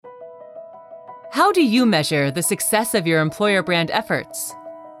How do you measure the success of your employer brand efforts?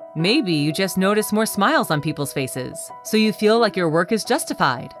 Maybe you just notice more smiles on people's faces, so you feel like your work is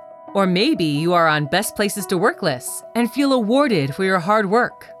justified. Or maybe you are on best places to work lists and feel awarded for your hard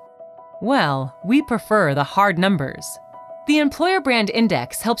work. Well, we prefer the hard numbers. The Employer Brand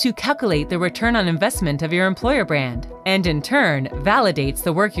Index helps you calculate the return on investment of your employer brand, and in turn, validates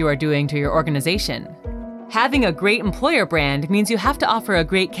the work you are doing to your organization. Having a great employer brand means you have to offer a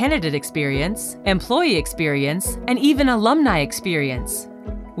great candidate experience, employee experience, and even alumni experience.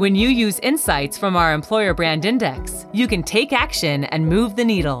 When you use insights from our Employer Brand Index, you can take action and move the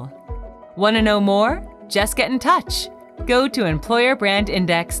needle. Want to know more? Just get in touch. Go to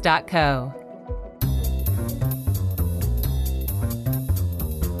employerbrandindex.co.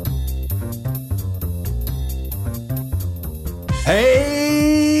 Hey,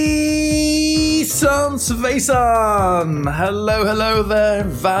 Svejsan! Hello there,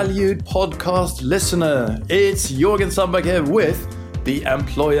 valued podcast listener. It's Jörgen Sandberg here with the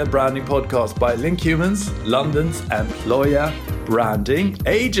Employer Branding Podcast by Linkhumans, London's employer branding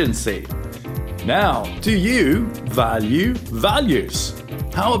agency. Now, do you value values?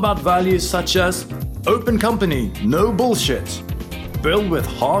 How about values such as open company, no bullshit, build with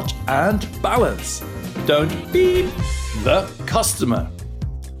heart and balance, don't beep the customer?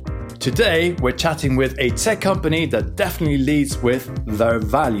 Today, we're chatting with a tech company that definitely leads with their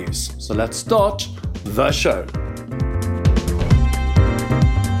values. So let's start the show.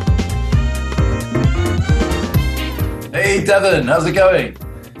 Hey, Devin, how's it going?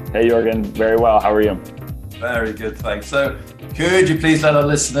 Hey, Jörgen. Very well. How are you? Very good, thanks. So, could you please let our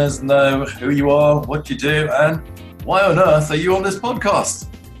listeners know who you are, what you do, and why on earth are you on this podcast?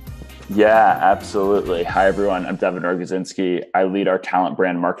 Yeah, absolutely. Hi, everyone. I'm Devin Rogozinski. I lead our talent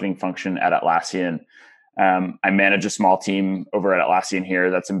brand marketing function at Atlassian. I manage a small team over at Atlassian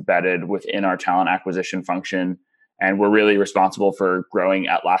here that's embedded within our talent acquisition function. And we're really responsible for growing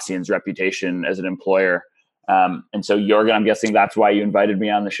Atlassian's reputation as an employer. And so, Jörgen, I'm guessing that's why you invited me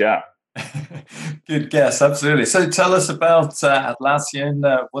on the show. Good guess. Absolutely. So tell us about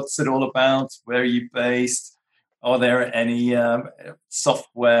Atlassian. What's it all about? Where are you based? Are there any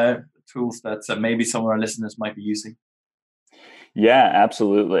software tools that maybe some of our listeners might be using? Yeah,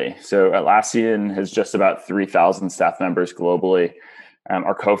 absolutely. So Atlassian has just about 3,000 staff members globally.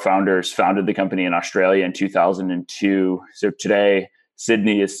 Our co-founders founded the company in Australia in 2002. So today,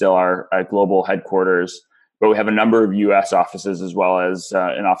 Sydney is still our global headquarters, but we have a number of US offices as well as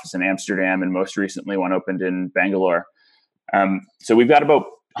an office in Amsterdam, and most recently one opened in Bangalore. So we've got about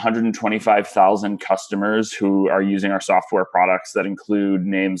 125,000 customers who are using our software products that include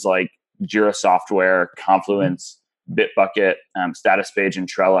names like Jira Software, Confluence, Bitbucket, Statuspage,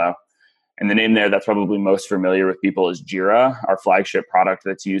 and Trello. And the name there that's probably most familiar with people is Jira, our flagship product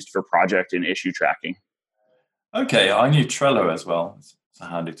that's used for project and issue tracking. Okay, I knew Trello as well. It's a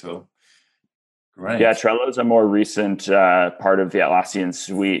handy tool. Great. Yeah, Trello is a more recent part of the Atlassian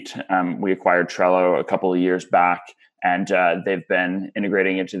suite. We acquired Trello a couple of years back, and they've been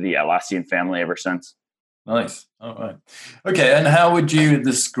integrating into the Atlassian family ever since. Nice. All right. Okay, and how would you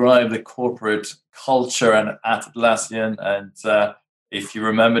describe the corporate culture at Atlassian? And if you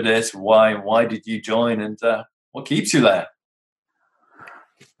remember this, why did you join, and what keeps you there?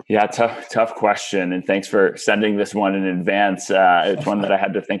 Yeah, tough question. And thanks for sending this one in advance. It's one that I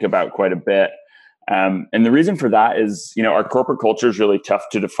had to think about quite a bit. And the reason for that is, our corporate culture is really tough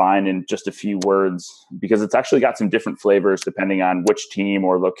to define in just a few words because it's actually got some different flavors depending on which team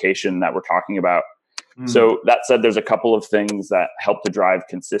or location that we're talking about. So that said, there's a couple of things that help to drive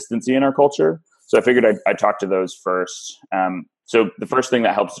consistency in our culture. So I figured I'd talk to those first. So the first thing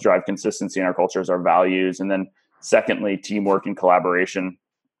that helps to drive consistency in our culture is our values. And then secondly, teamwork and collaboration.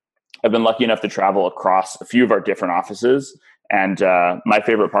 I've been lucky enough to travel across a few of our different offices. And my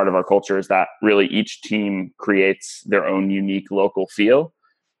favorite part of our culture is that really each team creates their own unique local feel.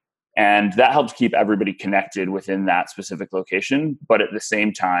 And that helps keep everybody connected within that specific location. But at the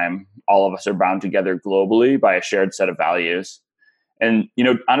same time, all of us are bound together globally by a shared set of values. And,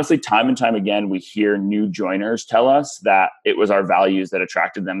 honestly, time and time again, we hear new joiners tell us that it was our values that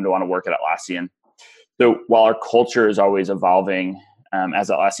attracted them to want to work at Atlassian. So while our culture is always evolving as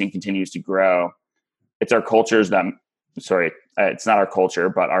Atlassian continues to grow, it's our cultures that... it's not our culture,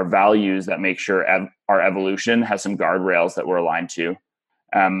 but our values that make sure our evolution has some guardrails that we're aligned to.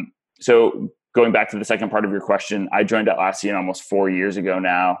 So going back to the second part of your question, I joined Atlassian almost 4 years ago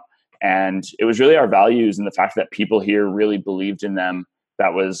now. And it was really our values and the fact that people here really believed in them.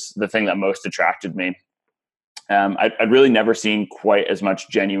 That was the thing that most attracted me. I'd really never seen quite as much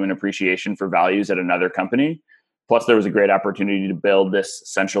genuine appreciation for values at another company. Plus, there was a great opportunity to build this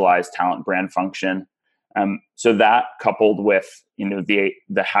centralized talent brand function. So that, coupled with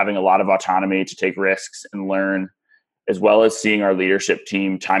the having a lot of autonomy to take risks and learn, as well as seeing our leadership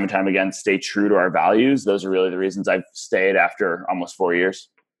team time and time again stay true to our values, those are really the reasons I've stayed after almost 4 years.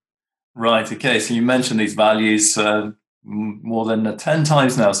 Right. Okay. So you mentioned these values more than 10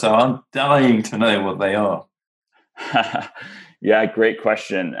 times now. So I'm dying to know what they are. Yeah, great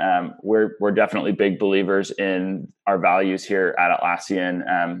question. We're definitely big believers in our values here at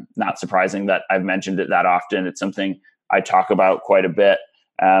Atlassian. Not surprising that I've mentioned it that often. It's something I talk about quite a bit.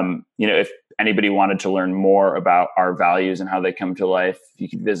 If anybody wanted to learn more about our values and how they come to life, you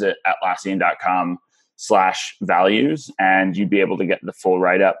could visit Atlassian.com/values and you'd be able to get the full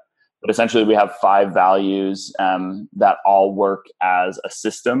write-up. But essentially, we have 5 values that all work as a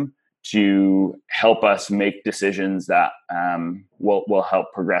system to help us make decisions that will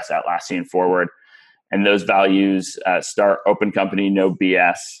help progress Atlassian forward. And those values start: open company, no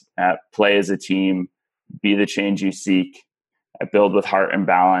BS, play as a team, be the change you seek, build with heart and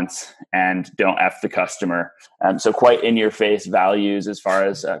balance, and don't F the customer. So quite in your face values as far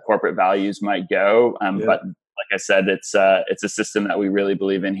as corporate values might go. But like I said, it's a system that we really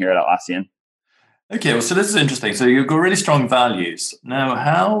believe in here at Atlassian. Okay, well, so this is interesting. So you've got really strong values. Now,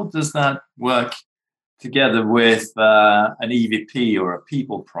 how does that work together with an EVP or a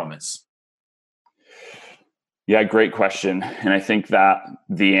people promise? Yeah, great question. And I think that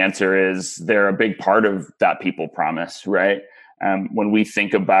the answer is they're a big part of that people promise, right? When we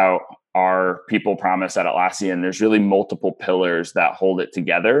think about our people promise at Atlassian, there's really multiple pillars that hold it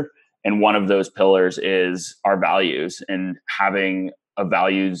together. And one of those pillars is our values and having a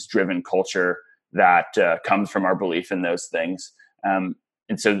values-driven culture that comes from our belief in those things. And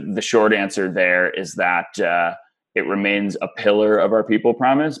so the short answer there is that it remains a pillar of our people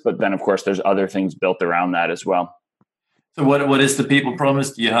promise, but then of course there's other things built around that as well. So what is the people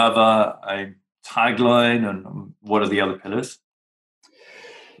promise? Do you have a tagline, and what are the other pillars?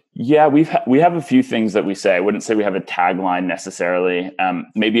 Yeah, we have a few things that we say. I wouldn't say we have a tagline necessarily.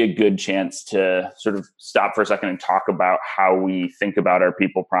 Maybe a good chance to sort of stop for a second and talk about how we think about our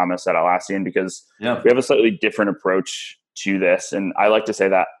people promise at Atlassian, because we have a slightly different approach to this. And I like to say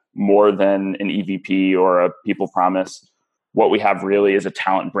that more than an EVP or a people promise, what we have really is a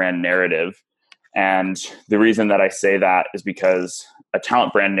talent brand narrative. And the reason that I say that is because a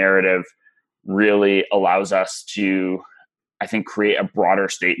talent brand narrative really allows us to, I think, create a broader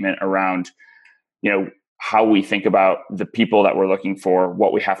statement around, how we think about the people that we're looking for,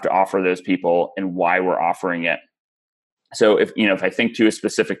 what we have to offer those people, and why we're offering it. So if I think to a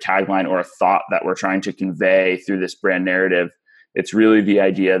specific tagline or a thought that we're trying to convey through this brand narrative, it's really the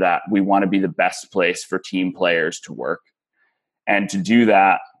idea that we want to be the best place for team players to work. And to do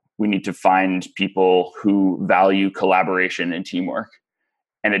that, we need to find people who value collaboration and teamwork.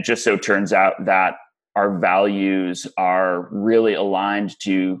 And it just so turns out that our values are really aligned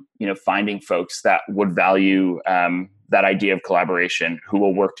to, finding folks that would value that idea of collaboration, who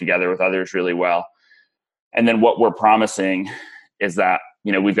will work together with others really well. And then what we're promising is that,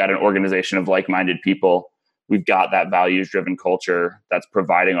 we've got an organization of like-minded people. We've got that values-driven culture that's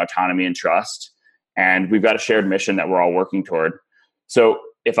providing autonomy and trust. And we've got a shared mission that we're all working toward. So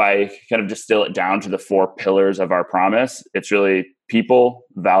if I kind of distill it down to the 4 pillars of our promise, it's really people,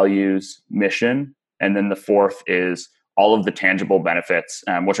 values, mission. And then the 4th is all of the tangible benefits,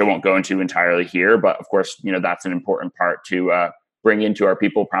 which I won't go into entirely here. But of course, that's an important part to bring into our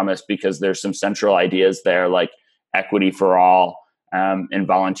people promise, because there's some central ideas there like equity for all and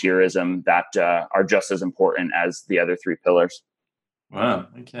volunteerism that are just as important as the other 3 pillars. Wow.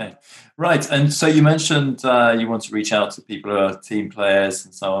 Okay. Right. And so you mentioned you want to reach out to people who are team players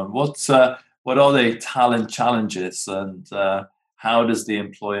and so on. What are the talent challenges, and how does the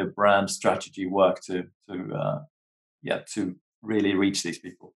employer brand strategy work to really reach these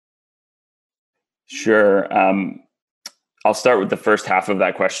people? Sure. I'll start with the first half of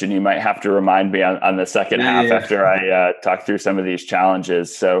that question. You might have to remind me on the second half after I talk through some of these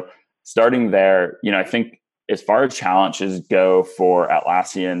challenges. So starting there, I think as far as challenges go for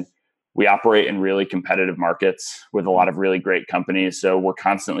Atlassian, we operate in really competitive markets with a lot of really great companies. So we're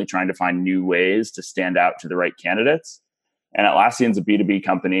constantly trying to find new ways to stand out to the right candidates. And Atlassian's a B2B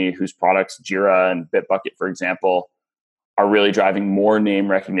company whose products, Jira and Bitbucket, for example, are really driving more name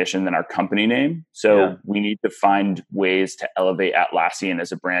recognition than our company name. So we need to find ways to elevate Atlassian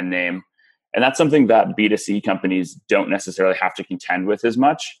as a brand name. And that's something that B2C companies don't necessarily have to contend with as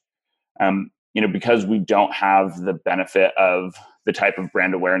much. Because we don't have the benefit of the type of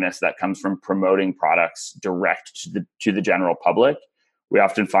brand awareness that comes from promoting products direct to the general public. We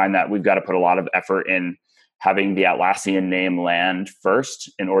often find that we've got to put a lot of effort in having the Atlassian name land first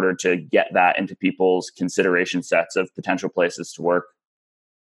in order to get that into people's consideration sets of potential places to work.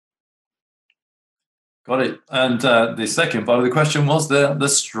 Got it. And the second part of the question was the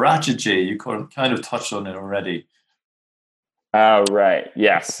strategy. You kind of touched on it already. Right.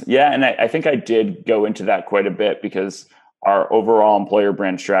 Yes. Yeah. And I think I did go into that quite a bit because our overall employer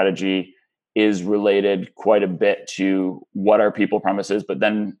brand strategy is related quite a bit to what our people promise is, but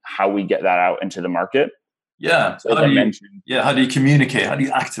then how we get that out into the market. Yeah. So how do you communicate? How do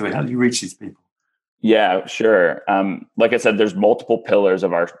you activate? How do you reach these people? Yeah, sure. Like I said, there's multiple pillars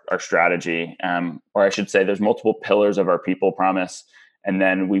of our strategy, or I should say there's multiple pillars of our people promise. And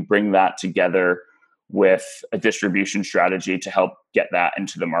then we bring that together with a distribution strategy to help get that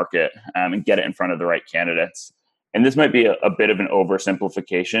into the market and get it in front of the right candidates. And this might be a bit of an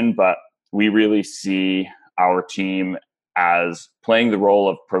oversimplification, but we really see our team as playing the role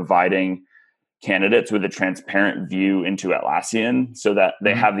of providing candidates with a transparent view into Atlassian so that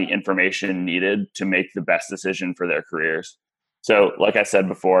they have the information needed to make the best decision for their careers. So like I said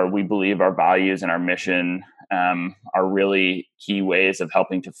before, we believe our values and our mission are really key ways of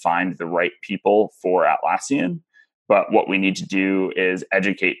helping to find the right people for Atlassian. But what we need to do is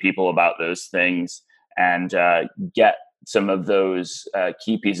educate people about those things and get some of those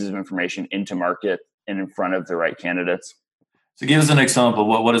key pieces of information into market and in front of the right candidates. So give us an example.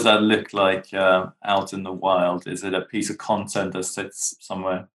 What does that look like out in the wild? Is it a piece of content that sits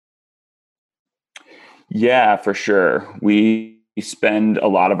somewhere? Yeah, for sure. We spend a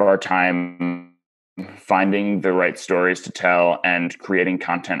lot of our time finding the right stories to tell and creating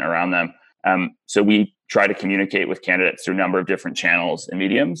content around them. So we try to communicate with candidates through a number of different channels and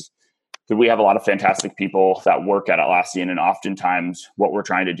mediums. So we have a lot of fantastic people that work at Atlassian, and oftentimes what we're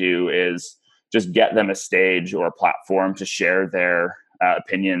trying to do is just get them a stage or a platform to share their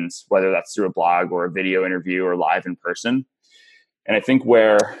opinions, whether that's through a blog or a video interview or live in person. And I think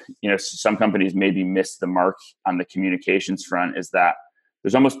where some companies maybe miss the mark on the communications front is that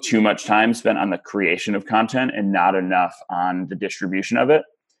there's almost too much time spent on the creation of content and not enough on the distribution of it.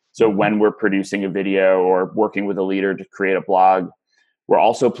 So when we're producing a video or working with a leader to create a blog, we're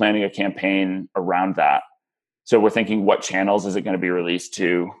also planning a campaign around that. So we're thinking, what channels is it going to be released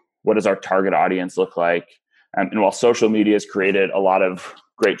to? What does our target audience look like? And while social media has created a lot of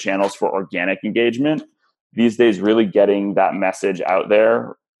great channels for organic engagement, these days really getting that message out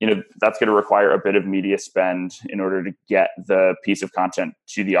there, that's going to require a bit of media spend in order to get the piece of content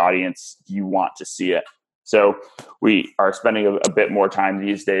to the audience you want to see it. So we are spending a bit more time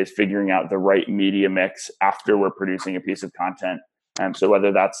these days figuring out the right media mix after we're producing a piece of content. So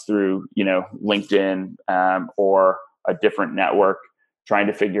whether that's through, LinkedIn or a different network, trying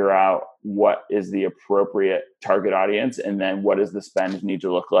to figure out what is the appropriate target audience and then what does the spend need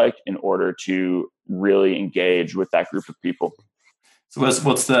to look like in order to really engage with that group of people. So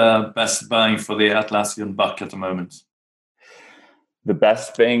what's the best bang for the Atlassian buck at the moment? The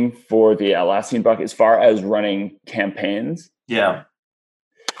best bang for the Atlassian buck as far as running campaigns? Yeah.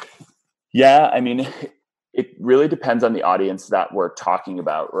 I mean, it really depends on the audience that we're talking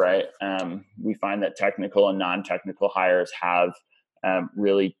about, right? We find that technical and non-technical hires have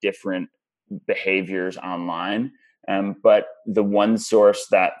really different behaviors online. But the one source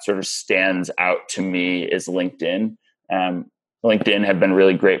that sort of stands out to me is LinkedIn. LinkedIn have been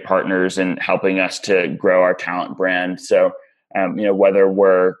really great partners in helping us to grow our talent brand. So, whether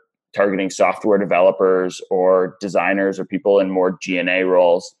we're targeting software developers or designers or people in more G&A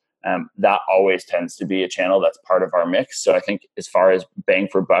roles, that always tends to be a channel that's part of our mix. So I think as far as bang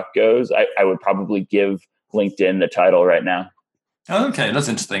for buck goes, I would probably give LinkedIn the title right now. Okay, that's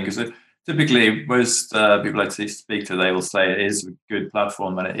interesting because typically most people I speak to, they will say it is a good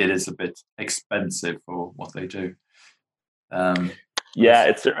platform and it is a bit expensive for what they do.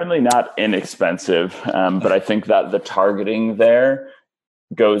 It's certainly not inexpensive, but I think that the targeting there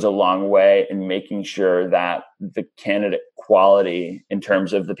goes a long way in making sure that the candidate quality in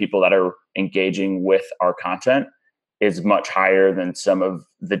terms of the people that are engaging with our content is much higher than some of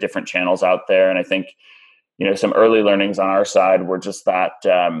the different channels out there. And I think, some early learnings on our side were just that,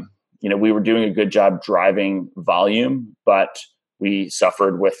 we were doing a good job driving volume, but we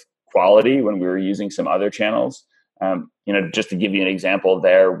suffered with quality when we were using some other channels. Just to give you an example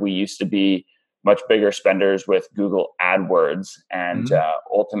there, we used to be much bigger spenders with Google AdWords and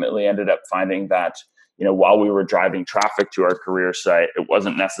ultimately ended up finding that, while we were driving traffic to our career site, it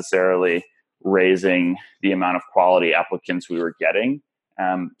wasn't necessarily raising the amount of quality applicants we were getting.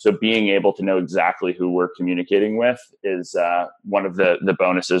 So being able to know exactly who we're communicating with is one of the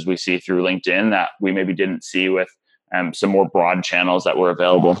bonuses we see through LinkedIn that we maybe didn't see with some more broad channels that were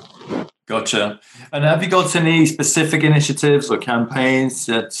available. Gotcha. And have you got any specific initiatives or campaigns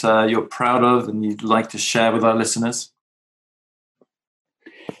that you're proud of and you'd like to share with our listeners?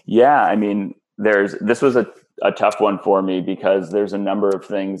 Yeah, I mean, this was a tough one for me because there's a number of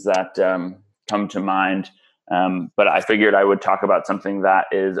things that come to mind. But I figured I would talk about something that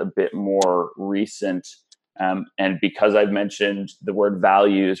is a bit more recent. And because I've mentioned the word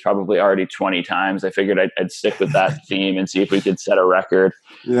values probably already 20 times, I figured I'd stick with that theme and see if we could set a record.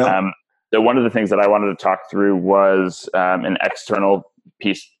 Yeah. So one of the things that I wanted to talk through was an external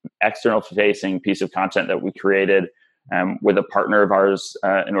facing piece of content that we created with a partner of ours,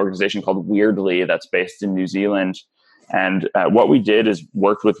 an organization called Weirdly that's based in New Zealand. And what we did is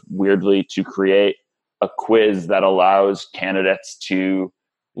worked with Weirdly to create a quiz that allows candidates to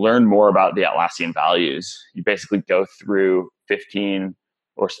learn more about the Atlassian values. You basically go through 15,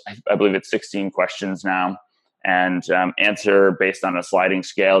 or I believe it's 16 questions now, and answer based on a sliding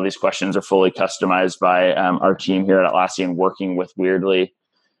scale. These questions are fully customized by our team here at Atlassian working with Weirdly.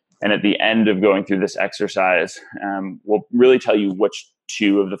 And at the end of going through this exercise, we'll really tell you which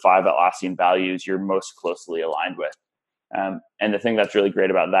 2 of the 5 Atlassian values you're most closely aligned with. And the thing that's really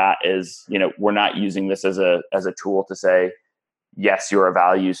great about that is, we're not using this as a tool to say, yes, you're a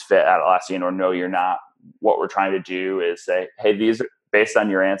values fit at Atlassian, or no, you're not. What we're trying to do is say, hey, these are based on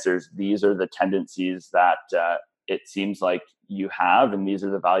your answers. These are the tendencies that it seems like you have, and these are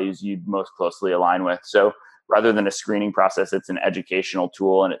the values you'd most closely align with. So rather than a screening process, it's an educational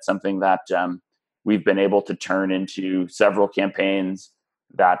tool, and it's something that we've been able to turn into several campaigns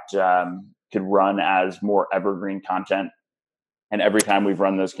that could run as more evergreen content. And every time we've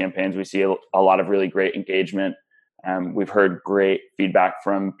run those campaigns, we see a lot of really great engagement. We've heard great feedback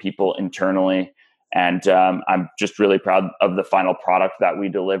from people internally, and I'm just really proud of the final product that we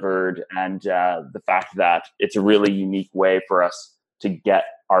delivered, and the fact that it's a really unique way for us to get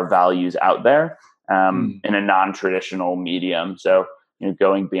our values out there in a non-traditional medium. So,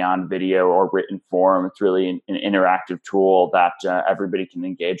 going beyond video or written form, it's really an interactive tool that everybody can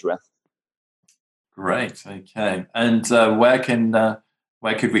engage with. Great. Okay. And where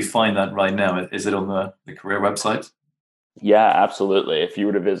could we find that right now? Is it on the career website? Yeah, absolutely. If you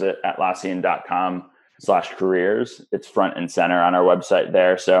were to visit Atlassian.com/careers, it's front and center on our website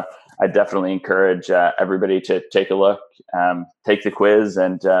there. So I definitely encourage everybody to take a look, take the quiz,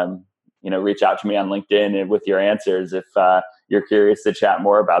 and reach out to me on LinkedIn with your answers if you're curious to chat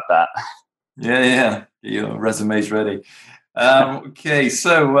more about that. Yeah. Your resume's ready. Okay.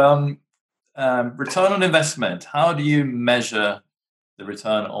 So return on investment. How do you measure the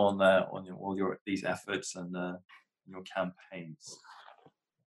return on all these efforts and your campaigns?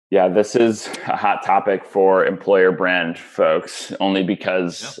 Yeah, this is a hot topic for employer brand folks, only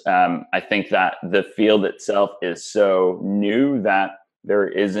because I think that the field itself is so new that there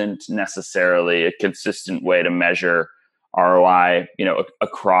isn't necessarily a consistent way to measure ROI,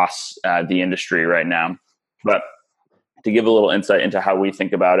 across the industry right now. But to give a little insight into how we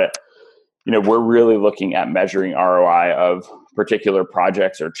think about it, we're really looking at measuring ROI of particular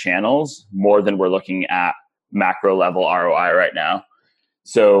projects or channels more than we're looking at macro level ROI right now.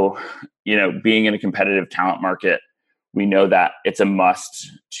 So, being in a competitive talent market, we know that it's a must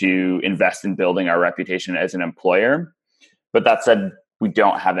to invest in building our reputation as an employer. But that said, we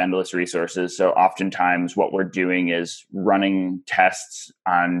don't have endless resources. So oftentimes what we're doing is running tests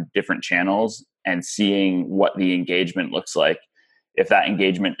on different channels and seeing what the engagement looks like. If that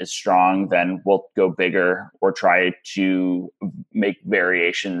engagement is strong, then we'll go bigger or try to make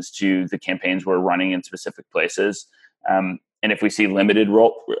variations to the campaigns we're running in specific places. And if we see limited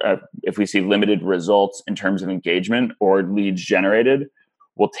results in terms of engagement or leads generated,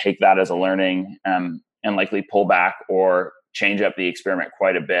 we'll take that as a learning and likely pull back or change up the experiment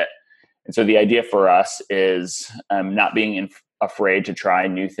quite a bit. And so the idea for us is not being afraid to try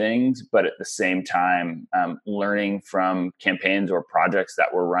new things, but at the same time, learning from campaigns or projects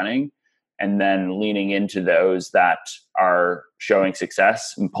that we're running, and then leaning into those that are showing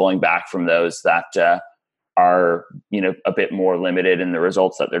success and pulling back from those that are, a bit more limited in the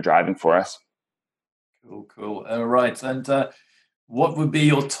results that they're driving for us. Cool. All right. And what would be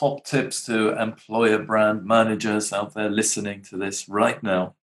your top tips to employer brand managers out there listening to this right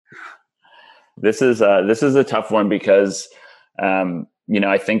now? This is a tough one because, I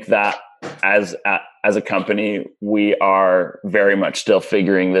think that as a company, we are very much still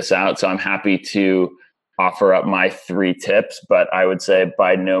figuring this out. So I'm happy to offer up my 3 tips, but I would say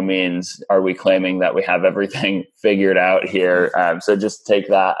by no means are we claiming that we have everything figured out here. So just take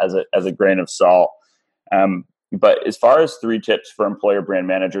that as a grain of salt. But as far as 3 tips for employer brand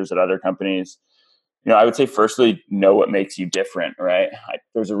managers at other companies, I would say firstly, know what makes you different, right?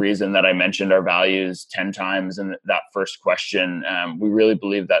 There's a reason that I mentioned our values 10 times in that first question. We really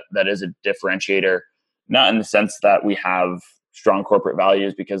believe that that is a differentiator, not in the sense that we have strong corporate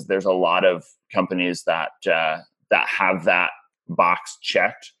values, because there's a lot of companies that have that box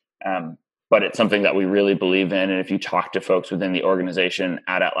checked. But it's something that we really believe in. And if you talk to folks within the organization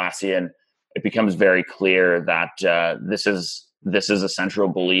at Atlassian, it becomes very clear that this is a central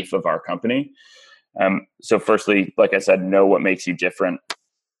belief of our company. So firstly, like I said, know what makes you different.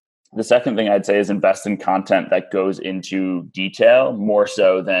 The second thing I'd say is invest in content that goes into detail more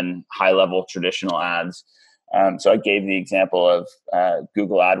so than high level traditional ads. So I gave the example of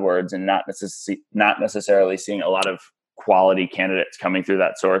Google AdWords and not necessarily seeing a lot of quality candidates coming through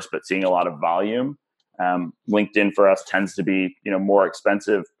that source, but seeing a lot of volume. LinkedIn for us tends to be more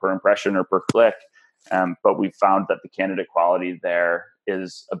expensive per impression or per click, but we found that the candidate quality there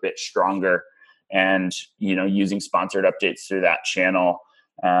is a bit stronger. And using sponsored updates through that channel,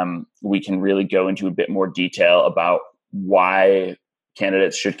 we can really go into a bit more detail about why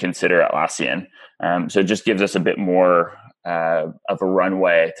candidates should consider Atlassian. So it just gives us a bit more of a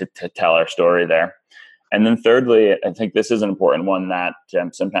runway to tell our story there. And then thirdly, I think this is an important one that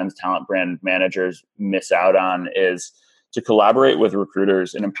sometimes talent brand managers miss out on, is to collaborate with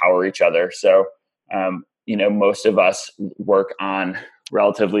recruiters and empower each other. So, most of us work on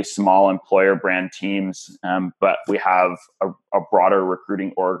relatively small employer brand teams, but we have a broader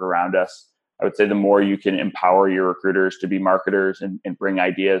recruiting org around us. I would say the more you can empower your recruiters to be marketers and bring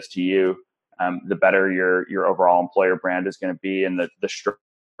ideas to you, the better your overall employer brand is going to be, and the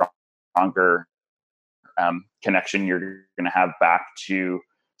stronger connection you're going to have back to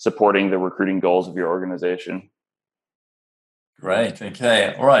supporting the recruiting goals of your organization. Great.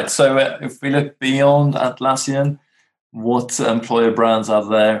 Okay. All right. So if we look beyond Atlassian, what employer brands are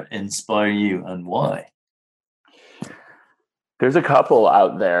there inspire you and why? There's a couple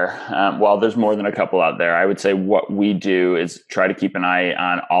out there. Well, there's more than a couple out there. I would say what we do is try to keep an eye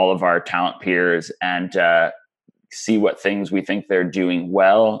on all of our talent peers and see what things we think they're doing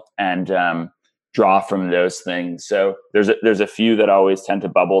well and draw from those things. So there's a few that always tend to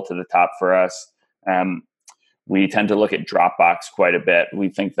bubble to the top for us. We tend to look at Dropbox quite a bit. We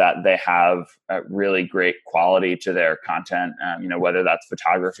think that they have a really great quality to their content, whether that's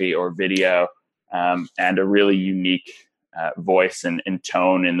photography or video, and a really unique voice and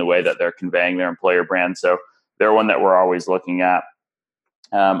tone in the way that they're conveying their employer brand. So they're one that we're always looking at.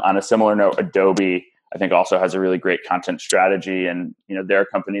 On a similar note, Adobe, I think, also has a really great content strategy, and they're a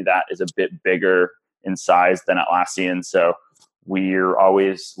company that is a bit bigger in size than Atlassian. So we're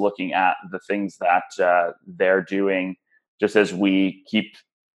always looking at the things that they're doing, just as we keep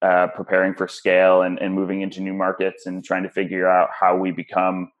preparing for scale and moving into new markets and trying to figure out how we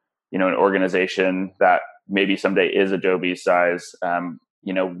become, an organization that maybe someday is Adobe's size.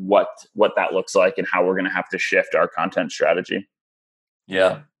 What that looks like and how we're going to have to shift our content strategy.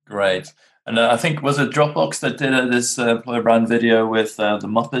 Yeah, great. And I think, was it Dropbox that did this employer brand video with the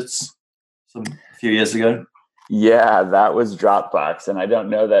Muppets a few years ago? Yeah, that was Dropbox, and I don't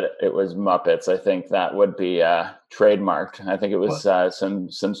know that it was Muppets. I think that would be trademarked. I think it was some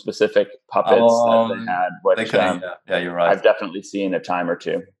specific puppets that they had. Which, yeah, you're right. I've definitely seen a time or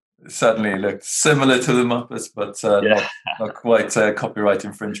two. It certainly looked similar to the Muppets, but not quite copyright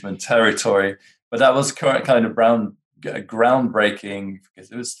infringement territory. But that was kind of groundbreaking,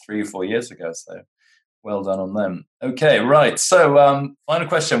 because it was 3 or 4 years ago. So well done on them. Okay, right. So final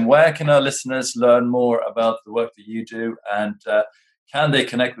question. Where can our listeners learn more about the work that you do? And can they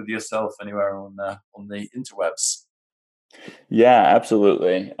connect with yourself anywhere on the interwebs? Yeah,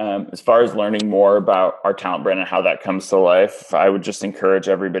 absolutely. As far as learning more about our talent brand and how that comes to life, I would just encourage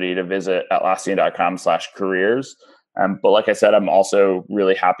everybody to visit atlassian.com/careers. But like I said, I'm also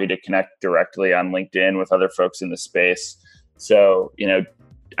really happy to connect directly on LinkedIn with other folks in the space. So,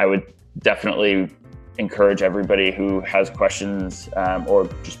 I would definitely encourage everybody who has questions or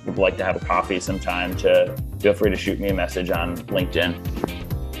just would like to have a coffee sometime to feel free to shoot me a message on LinkedIn.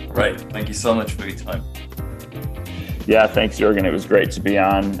 Great. Thank you so much for your time. Yeah, thanks, Jürgen. It was great to be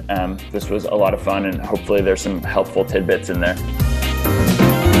on. This was a lot of fun, and hopefully there's some helpful tidbits in there.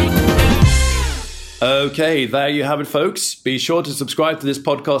 Okay, there you have it, folks. Be sure to subscribe to this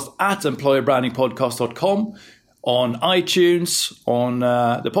podcast at employerbrandingpodcast.com, on iTunes, on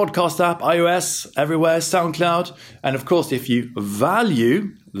the podcast app, iOS, everywhere, SoundCloud. And of course, if you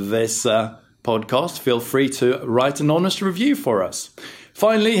value this podcast, feel free to write an honest review for us.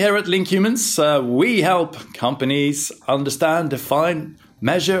 Finally, here at Link Humans, we help companies understand, define,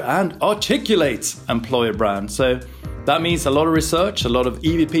 measure, and articulate employer brand. So That means a lot of research, a lot of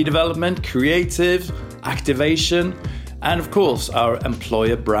EVP development, creative, activation, and of course, our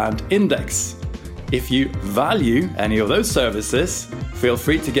employer brand index. If you value any of those services, feel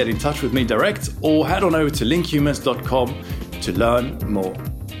free to get in touch with me direct or head on over to linkhumans.com to learn more.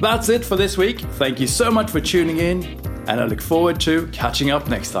 That's it for this week. Thank you so much for tuning in, and I look forward to catching up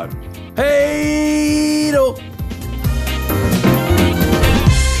next time. Hey!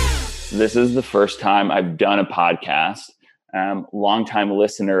 This is the first time I've done a podcast. Long-time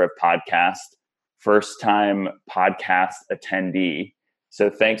listener of podcast, first-time podcast attendee.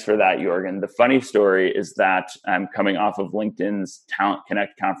 So thanks for that, Jorgen. The funny story is that I'm coming off of LinkedIn's Talent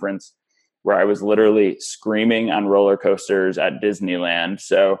Connect conference, where I was literally screaming on roller coasters at Disneyland.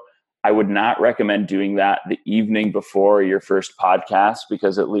 So I would not recommend doing that the evening before your first podcast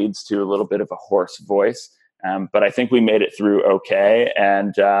because it leads to a little bit of a hoarse voice. But I think we made it through okay.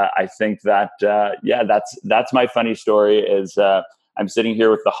 And I think that, that's my funny story is I'm sitting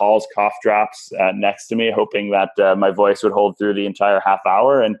here with the Hall's cough drops next to me, hoping that my voice would hold through the entire half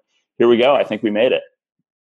hour. And here we go. I think we made it.